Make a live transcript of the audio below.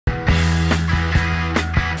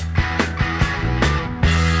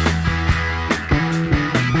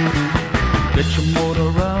Get your motor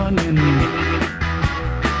running.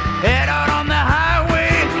 Head out on the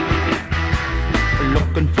highway,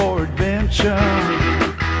 looking for adventure,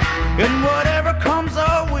 and whatever comes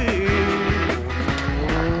our way.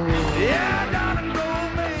 Yeah, darling, go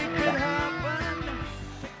make it happen.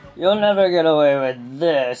 You'll never get away with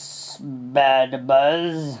this, Bad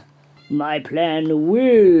Buzz. My plan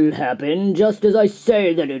will happen just as I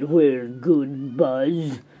say that it will, good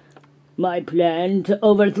Buzz. My plan to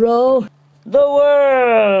overthrow the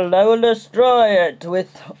world! I will destroy it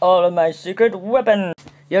with all of my secret weapons.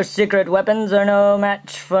 Your secret weapons are no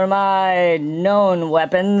match for my known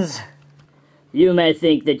weapons. You may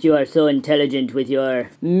think that you are so intelligent with your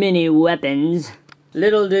mini weapons.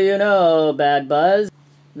 Little do you know, Bad Buzz,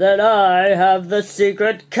 that I have the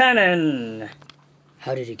secret cannon.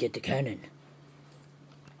 How did he get the cannon?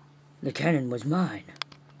 The cannon was mine.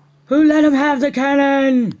 Who let him have the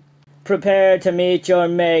cannon? Prepare to meet your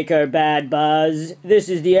maker, Bad Buzz. This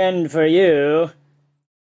is the end for you.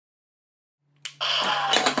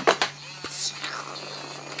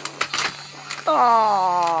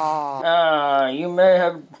 You may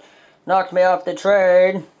have knocked me off the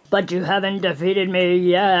train, but you haven't defeated me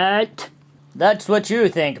yet. That's what you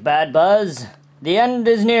think, Bad Buzz. The end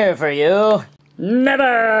is near for you.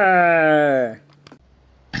 Never!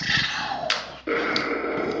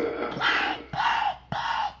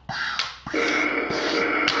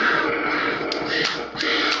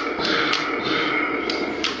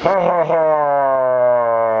 Ha ha ha!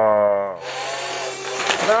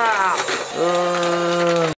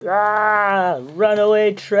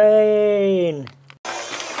 Runaway train!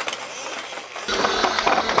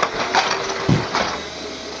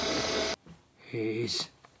 He's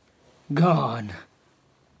gone.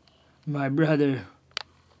 My brother.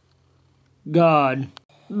 Gone.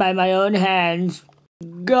 By my own hands.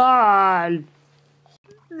 Gone.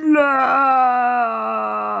 No!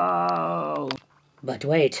 But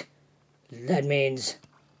wait. That means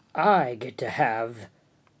I get to have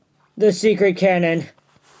the secret cannon.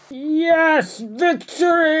 Yes!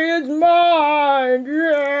 Victory is mine!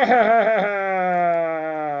 Yeah!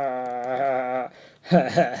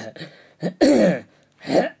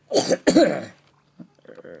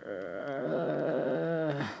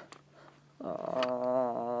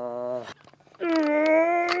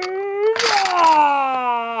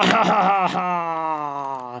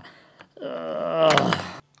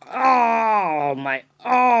 Oh, my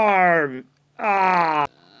arm! Oh,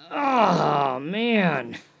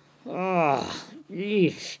 man! Oh,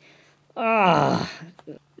 yeesh!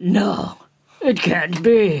 No, it can't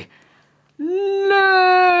be!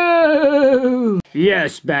 No!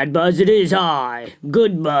 Yes, Bad Buzz, it is I,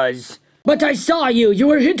 Good Buzz. But I saw you! You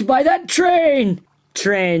were hit by that train!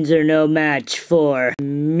 Trains are no match for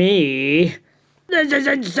me. This is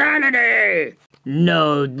insanity!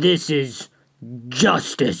 No, this is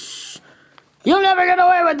justice. You'll never get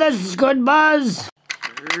away with this, Good Buzz!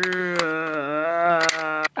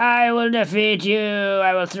 I will defeat you.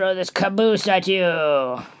 I will throw this caboose at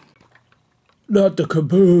you. Not the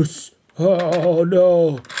caboose. Oh,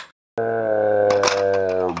 no.